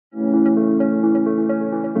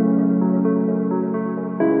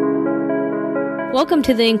Welcome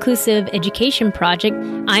to the Inclusive Education Project.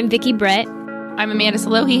 I'm Vicki Brett. I'm Amanda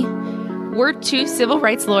Salohi. We're two civil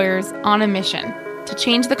rights lawyers on a mission to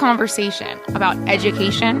change the conversation about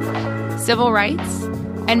education, civil rights,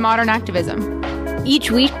 and modern activism.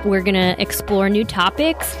 Each week, we're going to explore new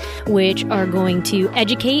topics which are going to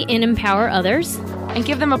educate and empower others and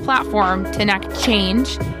give them a platform to enact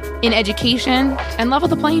change in education and level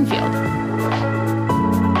the playing field.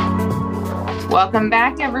 Welcome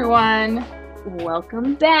back, everyone.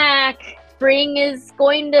 Welcome back. Spring is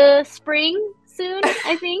going to spring soon,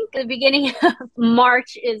 I think. The beginning of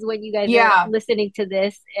March is when you guys are listening to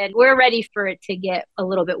this, and we're ready for it to get a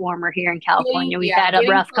little bit warmer here in California. We've had a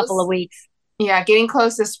rough couple of weeks. Yeah, getting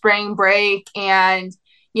close to spring break. And,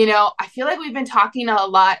 you know, I feel like we've been talking a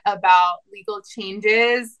lot about legal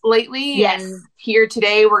changes lately. Yes. And here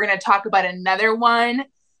today, we're going to talk about another one.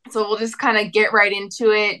 So we'll just kind of get right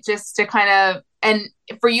into it just to kind of, and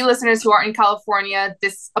for you listeners who aren't in California,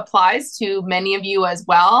 this applies to many of you as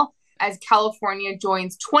well, as California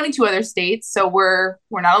joins 22 other states. So we're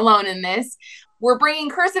not alone in this. We're bringing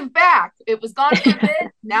Cursive back. It was gone for a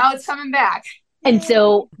bit. Now it's coming back. And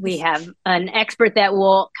so we have an expert that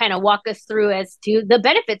will kind of walk us through as to the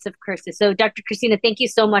benefits of Cursive. So Dr. Christina, thank you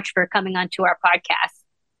so much for coming on to our podcast.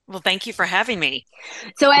 Well, thank you for having me.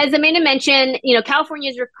 So as Amanda mentioned, you know, California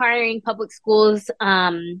is requiring public schools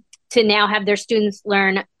to now have their students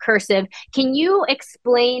learn Cursive. Can you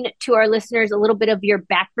explain to our listeners a little bit of your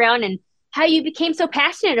background and how you became so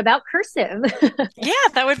passionate about Cursive? Yeah,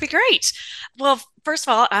 that would be great. Well, first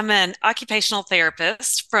of all, I'm an occupational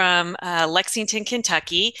therapist from Lexington,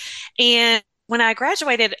 Kentucky. And when I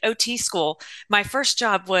graduated OT school, my first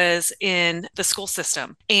job was in the school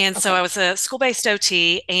system. And so I was a school-based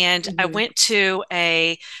OT, and I went to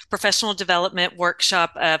a professional development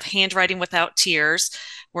workshop of handwriting without tears.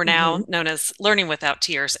 We're now known as Learning Without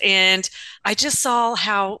Tears. And I just saw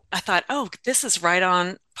how I thought, oh, this is right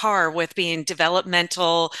on par with being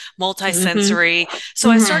developmental, multisensory. So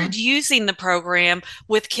I started using the program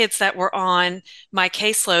with kids that were on my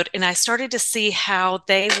caseload, and I started to see how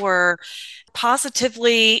they were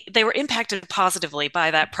impacted positively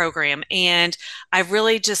by that program. And I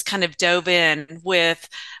really just kind of dove in with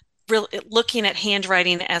looking at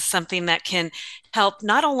handwriting as something that can help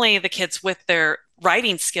not only the kids with their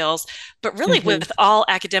writing skills, but really with all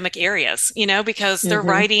academic areas, you know, because they're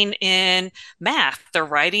writing in math, they're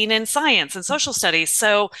writing in science and social studies.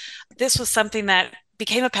 So this was something that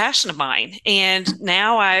became a passion of mine. And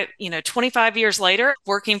now 25 years later,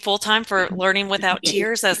 working full-time for Learning Without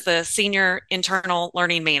Tears as the senior internal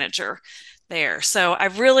learning manager there. So I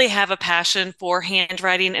really have a passion for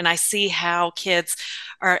handwriting, and I see how kids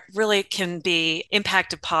really can be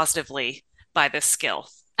impacted positively by this skill.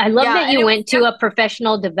 I love that you went to a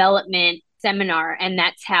professional development seminar, and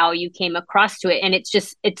that's how you came across to it. And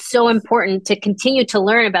it's so important to continue to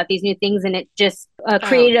learn about these new things, and it just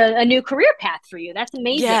create a new career path for you. That's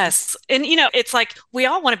amazing. Yes. And, you know, it's like we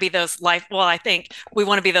all want to be I think we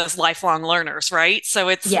want to be those lifelong learners, right? So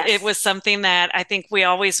it was something that I think we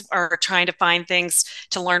always are trying to find things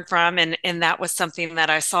to learn from. And that was something that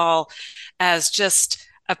I saw as just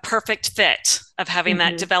a perfect fit of having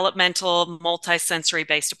that developmental, multisensory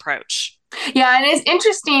based approach. Yeah, and it's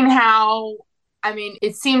interesting how, I mean,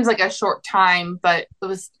 it seems like a short time, but it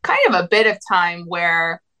was kind of a bit of time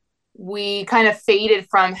where we kind of faded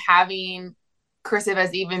from having Cursive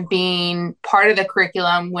as even being part of the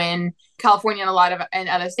curriculum when California and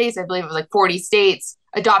other states, I believe it was like 40 states,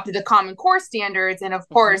 adopted the Common Core standards. And of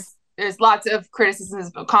course, there's lots of criticisms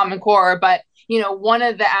of Common Core, but you know, one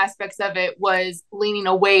of the aspects of it was leaning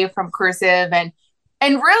away from Cursive and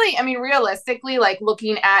really, I mean, realistically, like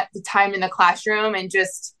looking at the time in the classroom and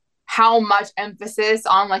just how much emphasis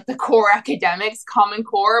on like the core academics, Common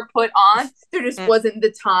Core put on, there just wasn't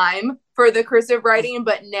the time for the cursive writing.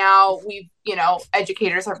 But now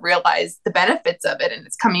educators have realized the benefits of it and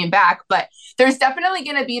it's coming back. But there's definitely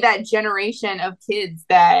going to be that generation of kids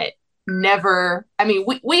that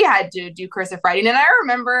we had to do cursive writing. And I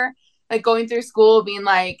remember like going through school being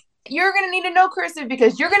like, you're going to need to know cursive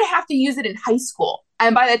because you're going to have to use it in high school.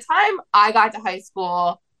 And by the time I got to high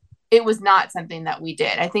school, it was not something that we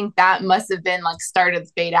did. I think that must have been like start of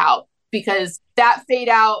the fade out, because that fade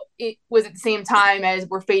out, it was at the same time as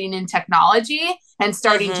we're fading in technology and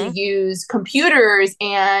starting to use computers.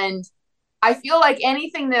 And I feel like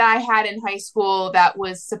anything that I had in high school that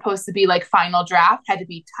was supposed to be like final draft had to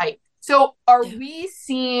be typed. So are we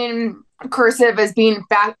seeing Cursive as being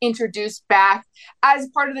introduced back as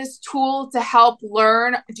part of this tool to help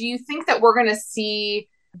learn? Do you think that we're going to see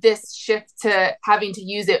this shift to having to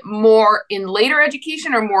use it more in later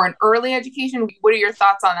education or more in early education? What are your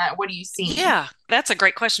thoughts on that? What are you seeing? Yeah, that's a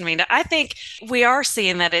great question, Mina. I think we are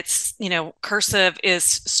seeing that it's, cursive is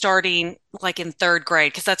starting like in third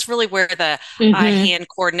grade, because that's really where the eye-hand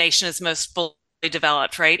coordination is most fully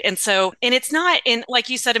developed, right? And it's not in, like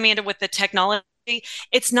you said, Amanda, with the technology,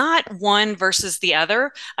 it's not one versus the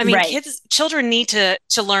other. I mean, children need to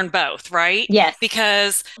learn both, right? Yes.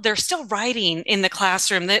 Because they're still writing in the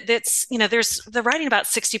classroom. They're writing about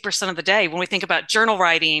 60% of the day when we think about journal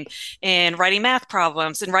writing and writing math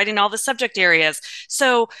problems and writing all the subject areas.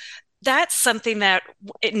 So that's something that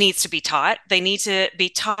it needs to be taught. They need to be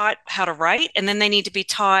taught how to write, and then they need to be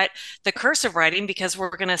taught the cursive writing, because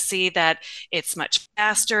we're going to see that it's much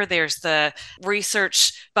faster. There's the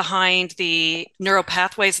research behind the neural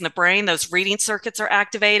pathways in the brain. Those reading circuits are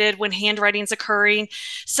activated when handwriting's occurring.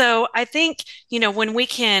 So I think, when we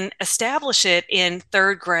can establish it in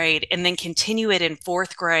third grade and then continue it in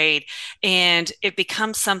fourth grade, and it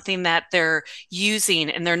becomes something that they're using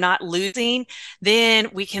and they're not losing, then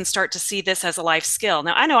we can start to see this as a life skill.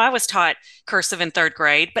 Now, I know I was taught cursive in third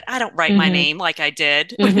grade, but I don't write my name like I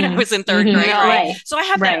did when I was in third grade, right? So I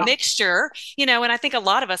have that mixture, and I think a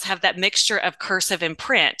lot of us have that mixture of cursive and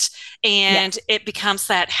print, and it becomes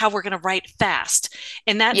that how we're going to write fast.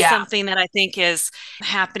 And that's something that I think is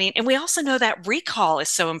happening. And we also know that recall is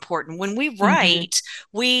so important. When we write,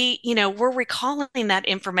 we're recalling that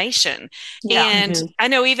information. And I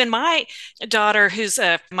know even my daughter, who's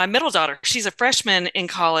my middle daughter, she's a freshman in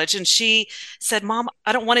college, and she said, "Mom,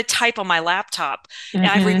 I don't want to type on my laptop.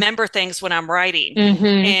 I remember things when I'm writing."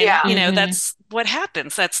 And, that's what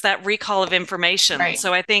happens. That's that recall of information. Right.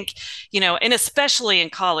 So I think, and especially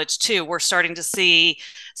in college too, we're starting to see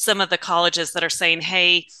some of the colleges that are saying,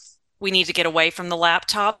 hey, we need to get away from the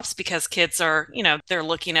laptops, because kids are, they're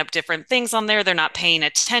looking up different things on there. They're not paying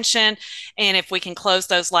attention. And if we can close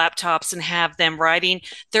those laptops and have them writing,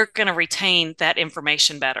 they're going to retain that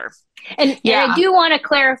information better. And I do want to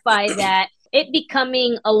clarify that it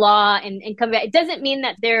becoming a law and come back, it doesn't mean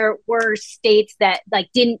that there were states that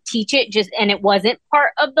didn't teach it and it wasn't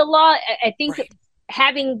part of the law. I think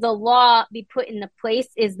having the law be put into place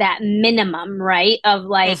is that minimum, right? Of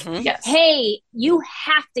hey, you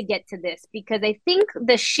have to get to this, because I think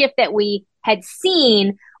the shift that we had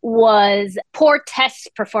seen was poor test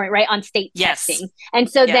performance, right, on state testing. And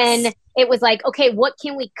so then it was like, okay, what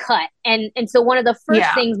can we cut? And so one of the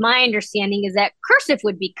first things, my understanding, is that cursive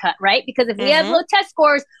would be cut, right? Because if we have low test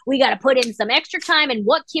scores, we got to put in some extra time. And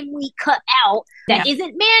what can we cut out that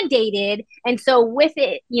isn't mandated? And so with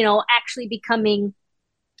it, actually becoming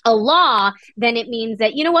a law, then it means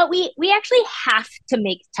that, we actually have to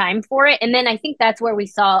make time for it. And then I think that's where we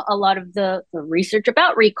saw a lot of the research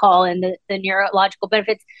about recall and the neurological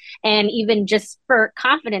benefits, and even just for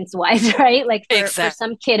confidence wise, right? For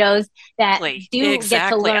some kiddos that do get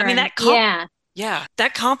to learn. I mean,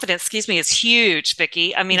 that confidence, is huge,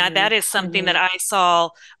 Vicki. I mean, that is something that I saw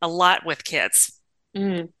a lot with kids.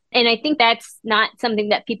 And I think that's not something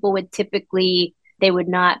that people would typically, they would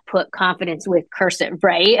not put confidence with cursive,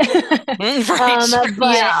 right?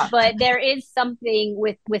 But there is something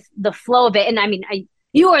with the flow of it. And I mean,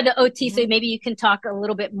 you are the OT, so maybe you can talk a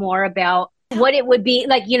little bit more about what it would be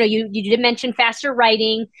like. You did mention faster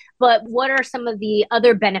writing, but what are some of the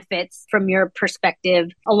other benefits from your perspective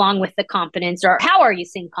along with the confidence, or how are you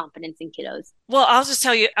seeing confidence in kiddos? Well, I'll just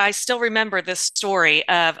tell you, I still remember this story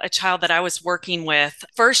of a child that I was working with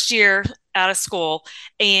first year out of school,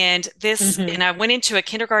 and and I went into a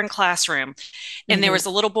kindergarten classroom, and there was a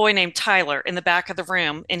little boy named Tyler in the back of the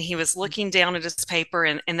room, and he was looking down at his paper,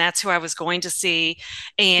 and that's who I was going to see.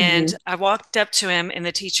 And I walked up to him, and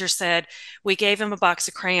the teacher said, we gave him a box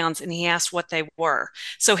of crayons, and he asked what they were.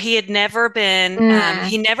 So he had never been,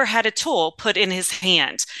 he never had a tool put in his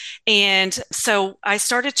hand. And so I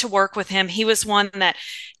started to work with him. He was one that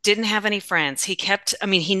didn't have any friends.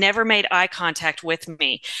 He never made eye contact with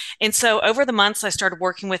me. And so over the months I started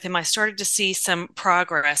working with him, I started to see some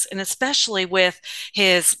progress, and especially with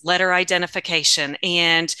his letter identification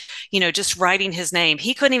and, just writing his name.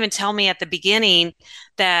 He couldn't even tell me at the beginning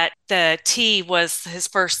that the T was his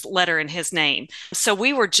first letter in his name. So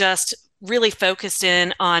we were just really focused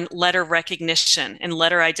in on letter recognition and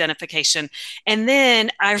letter identification. And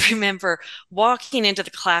then I remember walking into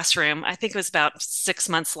the classroom, I think it was about 6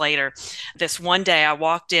 months later, this one day I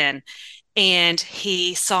walked in, and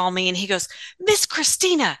he saw me and he goes, Miss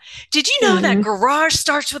Christina, did you know that garage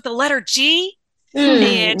starts with the letter G?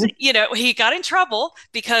 And, he got in trouble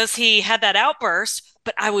because he had that outburst.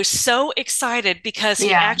 But I was so excited because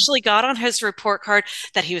he actually got on his report card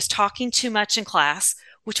that he was talking too much in class,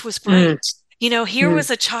 which was great. Here was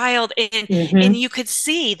a child and you could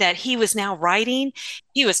see that he was now writing.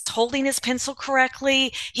 He was holding his pencil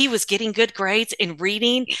correctly. He was getting good grades in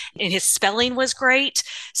reading and his spelling was great.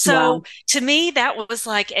 So to me, that was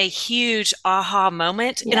like a huge aha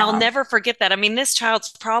moment. And I'll never forget that. I mean, this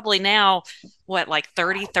child's probably now like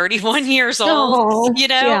 30, 31 years old,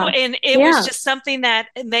 and it was just something that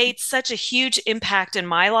made such a huge impact in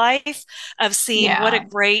my life of seeing what a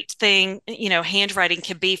great thing, handwriting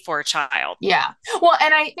can be for a child. Yeah. Well,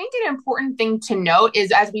 and I think an important thing to note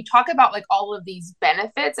is as we talk about like all of these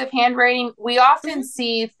benefits of handwriting, we often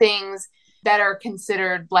see things that are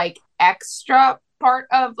considered like extra part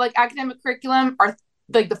of like academic curriculum are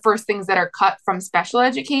like the first things that are cut from special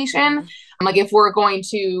education. Like if we're going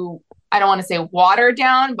to, I don't want to say water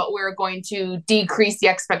down, but we're going to decrease the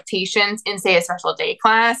expectations in, say, a special day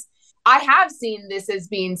class. I have seen this as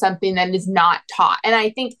being something that is not taught. And I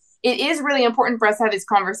think it is really important for us to have these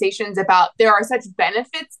conversations about there are such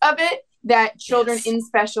benefits of it that children in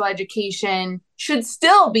special education should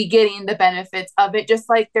still be getting the benefits of it, just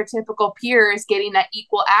like their typical peers getting that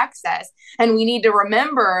equal access. And we need to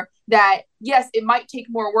remember that, yes, it might take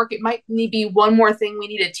more work. It might be one more thing we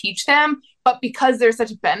need to teach them. But because there's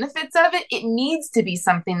such benefits of it, it needs to be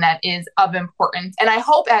something that is of importance. And I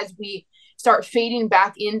hope as we start fading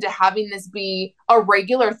back into having this be a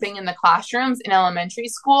regular thing in the classrooms in elementary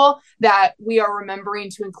school, that we are remembering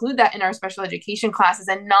to include that in our special education classes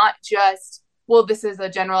and not just, well, this is a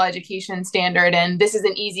general education standard and this is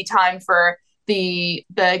an easy time for the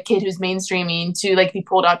kid who's mainstreaming to like be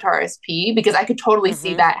pulled out to RSP, because I could totally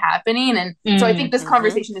see that happening. And so I think this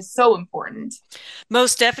conversation is so important.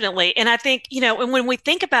 Most definitely. And I think, and when we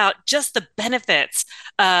think about just the benefits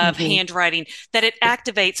of handwriting, that it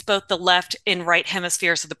activates both the left and right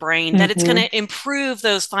hemispheres of the brain, that it's going to improve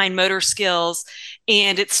those fine motor skills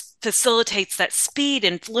and it facilitates that speed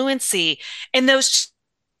and fluency. And those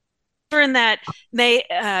children that may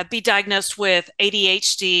be diagnosed with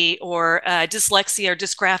ADHD or dyslexia or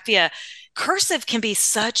dysgraphia, cursive can be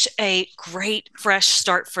such a great fresh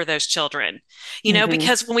start for those children,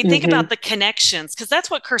 because when we think about the connections, because that's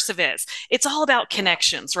what cursive is, it's all about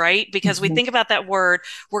connections, right? Because we think about that word,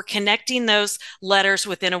 we're connecting those letters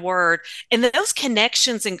within a word, and those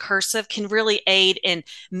connections in cursive can really aid in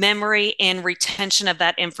memory and retention of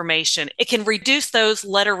that information. It can reduce those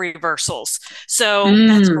letter reversals. So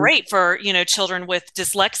that's great for, children with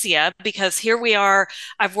dyslexia, because here we are,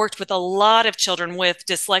 I've worked with a lot of children with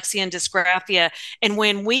dyslexia and dysgraphia. And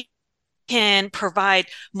when we can provide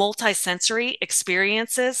multisensory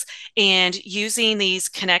experiences and using these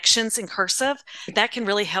connections in cursive, that can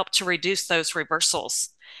really help to reduce those reversals.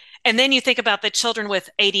 And then you think about the children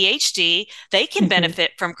with ADHD, they can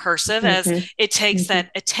benefit from cursive as it takes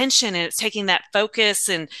that attention and it's taking that focus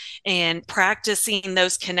and practicing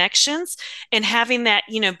those connections and having that,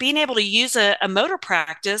 being able to use a motor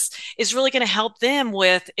practice is really going to help them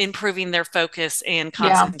with improving their focus and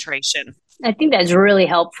concentration. I think that's really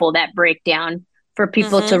helpful, that breakdown, for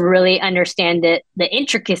people to really understand the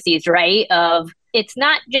intricacies, right? Of it's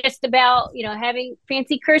not just about, having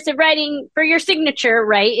fancy cursive writing for your signature,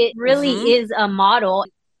 right? It really is a model.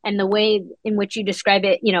 And the way in which you describe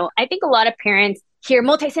it, I think a lot of parents hear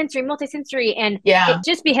multisensory, and it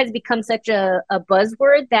just has become such a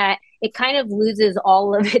buzzword that it kind of loses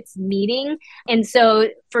all of its meaning. And so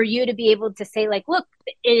for you to be able to say, like, look,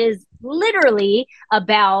 it is literally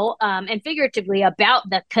about, and figuratively about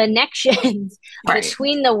the connections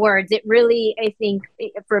between the words, it really, I think,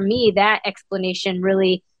 for me, that explanation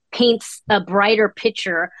really paints a brighter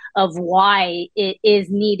picture of why it is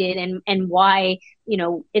needed and why,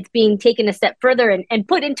 it's being taken a step further and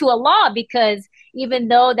put into a law, because even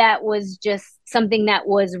though that was just something that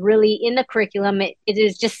was really in the curriculum, it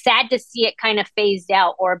is just sad to see it kind of phased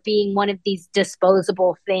out or being one of these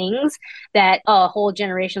disposable things that a whole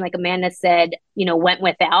generation, like Amanda said, went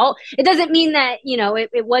without. It doesn't mean that,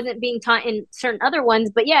 it wasn't being taught in certain other ones,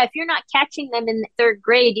 but yeah, if you're not catching them in third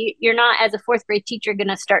grade, you're not, as a fourth grade teacher, going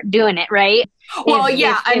to start doing it, right? Well,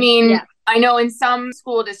 I know in some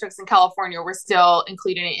school districts in California, we're still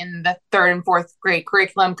including it in the third and fourth grade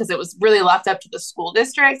curriculum because it was really left up to the school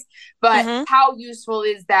districts. But how useful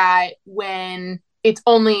is that when it's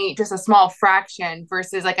only just a small fraction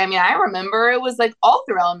versus I remember it was like all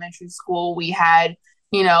through elementary school, we had,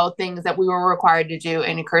 things that we were required to do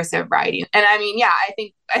in cursive writing. And I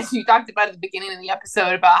think as you talked about at the beginning of the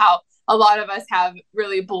episode about how a lot of us have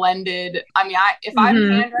really blended. If I'm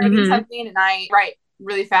handwriting something and I write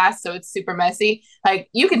really fast, so it's super messy, like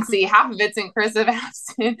you can see half of it's in cursive, half's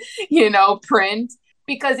in, print,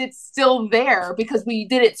 because it's still there because we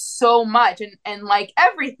did it so much. And like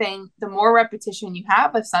everything, the more repetition you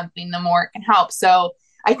have of something, the more it can help. So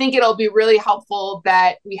I think it'll be really helpful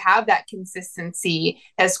that we have that consistency,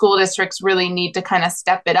 as school districts really need to kind of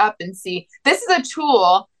step it up and see this is a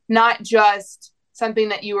tool, not just something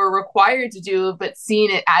that you are required to do, but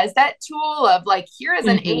seeing it as that tool of like, here is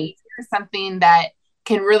an aid, here's something that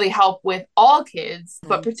can really help with all kids,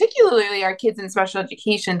 but particularly our kids in special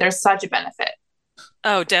education. There's such a benefit.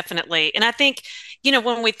 Oh, definitely. And I think,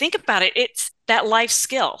 when we think about it, it's that life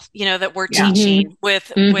skill, that we're teaching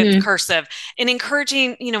with Cursive, and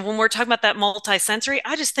encouraging, when we're talking about that multisensory,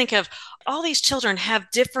 I just think of all these children have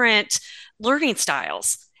different learning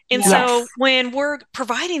styles. And so when we're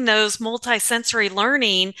providing those multisensory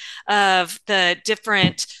learning of the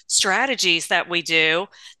different strategies that we do,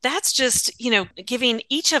 that's just, giving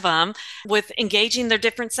each of them with engaging their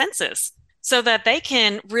different senses, so that they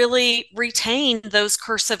can really retain those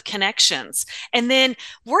cursive connections. And then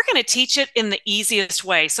we're going to teach it in the easiest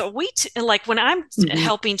way. So like when I'm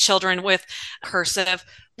helping children with cursive,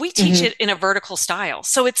 we teach it in a vertical style.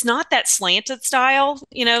 So it's not that slanted style,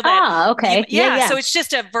 okay. So it's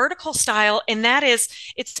just a vertical style. And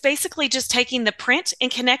it's basically just taking the print and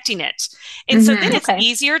connecting it. And so then it's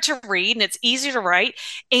easier to read and it's easier to write.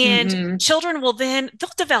 And children they'll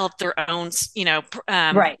develop their own,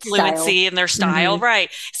 fluency in their style. Right.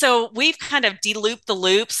 So we've kind of de-looped the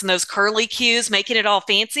loops and those curly cues, making it all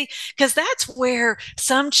fancy, because that's where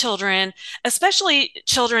some children, especially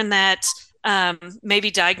children that maybe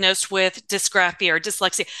diagnosed with dysgraphia or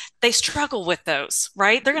dyslexia, they struggle with those,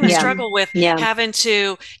 right? They're going to struggle with having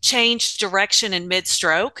to change direction in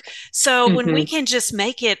mid-stroke. So when we can just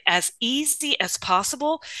make it as easy as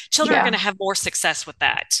possible, children are going to have more success with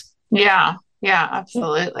that. Yeah,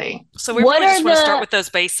 absolutely. So we really just want to start with those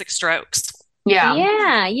basic strokes. Yeah.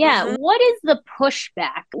 What is the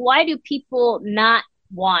pushback? Why do people not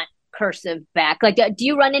want cursive back? Like, do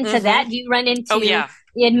you run into that? Do you run into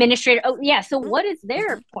the administrator? So what is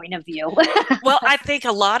their point of view? Well, I think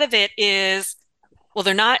a lot of it is,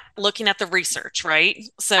 they're not looking at the research, right?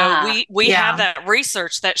 So we have that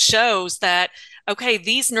research that shows that, okay,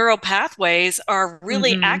 these neural pathways are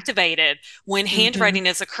really activated when handwriting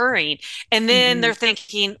is occurring. And then they're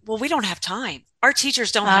thinking, we don't have time. Our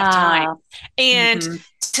teachers don't have time. And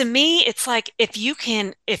to me, it's like, if you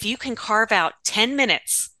can carve out 10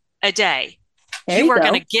 minutes a day, you are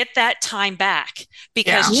going to get that time back,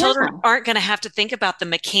 because children aren't going to have to think about the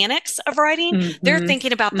mechanics of writing. They're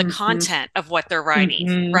thinking about the content of what they're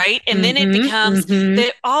writing, right? And then it becomes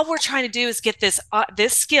that all we're trying to do is get this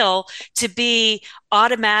skill to be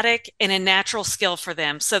automatic and a natural skill for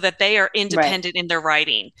them, so that they are independent in their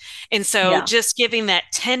writing. And so just giving that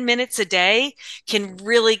 10 minutes a day can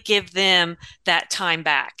really give them that time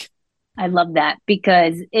back. I love that,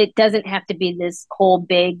 because it doesn't have to be this whole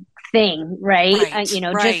big thing, right?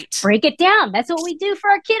 Just break it down. That's what we do for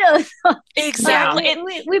our kiddos. Exactly.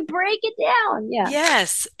 We break it down. Yeah.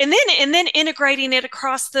 Yes. And then integrating it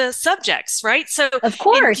across the subjects, right? So of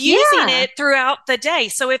course, using it throughout the day.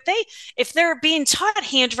 So if they're being taught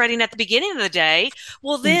handwriting at the beginning of the day,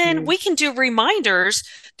 then we can do reminders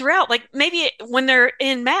throughout, like maybe when they're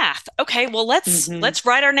in math. Okay, let's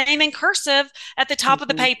write our name in cursive at the top of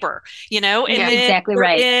the paper, and then exactly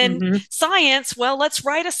right. In science, let's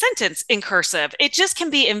write a sentence in cursive. It just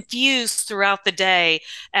can be infused throughout the day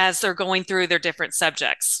as they're going through their different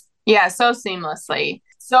subjects. Yeah, so seamlessly.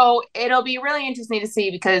 So it'll be really interesting to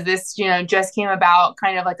see, because this, just came about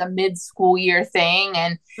kind of like a mid-school year thing.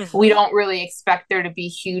 And we don't really expect there to be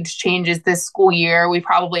huge changes this school year. We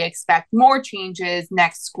probably expect more changes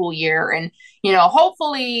next school year. And,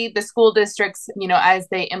 hopefully the school districts, as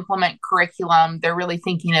they implement curriculum, they're really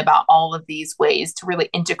thinking about all of these ways to really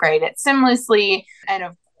integrate it seamlessly. And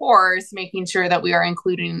of course, making sure that we are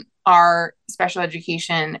including our special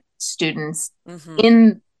education students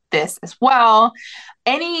in this as well.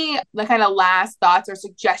 Any kind of last thoughts or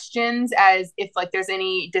suggestions, as if there's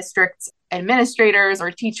any district administrators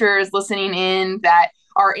or teachers listening in that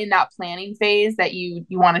are in that planning phase that you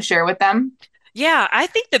want to share with them? Yeah, I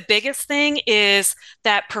think the biggest thing is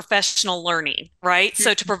that professional learning, right?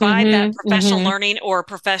 So to provide that professional learning or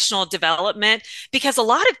professional development, because a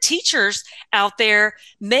lot of teachers out there,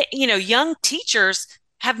 young teachers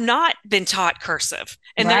have not been taught cursive.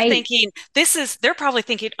 And Right. they're probably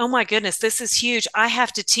thinking, oh my goodness, this is huge. I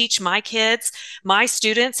have to teach my kids, my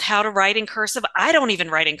students how to write in cursive. I don't even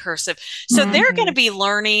write in cursive. So they're going to be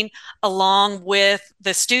learning along with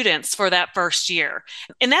the students for that first year.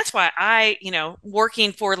 And that's why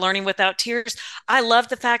working for Learning Without Tears, I love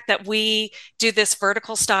the fact that we do this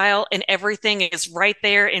vertical style and everything is right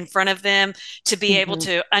there in front of them to be able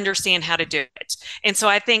to understand how to do it. And so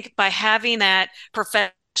I think by having that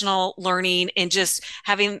professional learning and just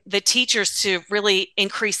having the teachers to really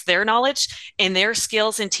increase their knowledge and their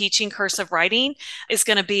skills in teaching cursive writing is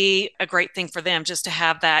going to be a great thing for them, just to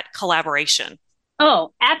have that collaboration.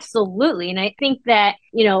 Oh, absolutely. And I think that,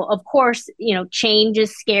 of course, change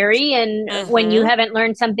is scary and when you haven't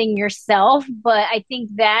learned something yourself, but I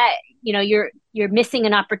think that, you're missing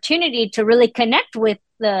an opportunity to really connect with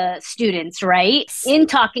the students, right? In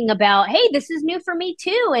talking about, hey, this is new for me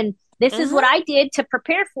too. And this is what I did to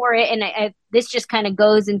prepare for it. And this just kind of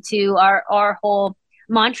goes into our whole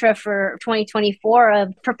mantra for 2024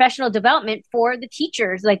 of professional development for the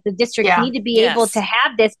teachers. Like the districts need to be able to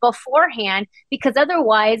have this beforehand, because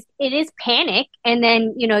otherwise it is panic. And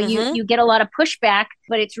then, you get a lot of pushback,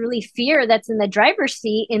 but it's really fear that's in the driver's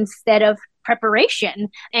seat instead of preparation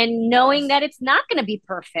and knowing that it's not going to be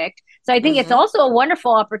perfect. So I think it's also a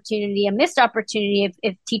wonderful opportunity, a missed opportunity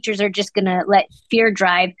if teachers are just going to let fear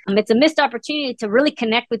drive. It's a missed opportunity to really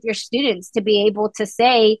connect with your students, to be able to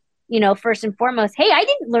say, first and foremost, hey, I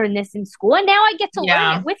didn't learn this in school and now I get to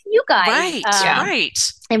learn it with you guys. Right,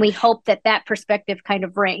 right. And we hope that perspective kind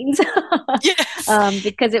of reigns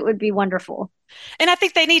because it would be wonderful. And I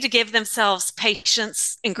think they need to give themselves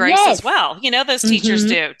patience and grace as well. Those teachers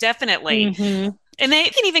do, definitely. And they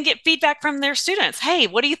can even get feedback from their students. Hey,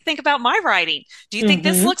 what do you think about my writing? Do you think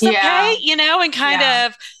this looks okay? And kind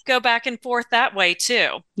of go back and forth that way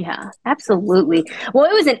too. Yeah, absolutely. Well,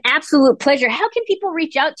 it was an absolute pleasure. How can people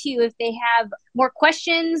reach out to you if they have more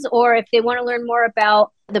questions or if they want to learn more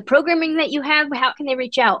about the programming that you have? How can they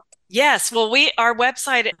reach out? Yes. Well, our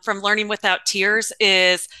website from Learning Without Tears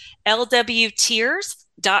is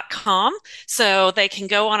lwtears.com. So they can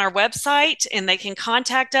go on our website and they can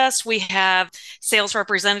contact us. We have sales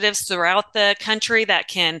representatives throughout the country that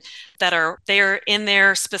are there in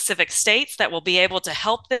their specific states that will be able to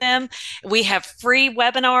help them. We have free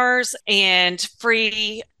webinars and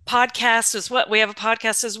free podcasts as well. We have a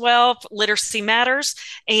podcast as well, Literacy Matters,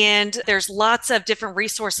 and there's lots of different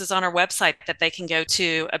resources on our website that they can go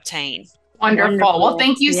to obtain. Wonderful. Well,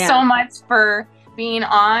 thank you so much for being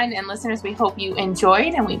on, and listeners, we hope you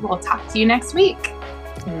enjoyed, and we will talk to you next week.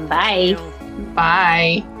 Bye.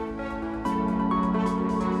 Bye.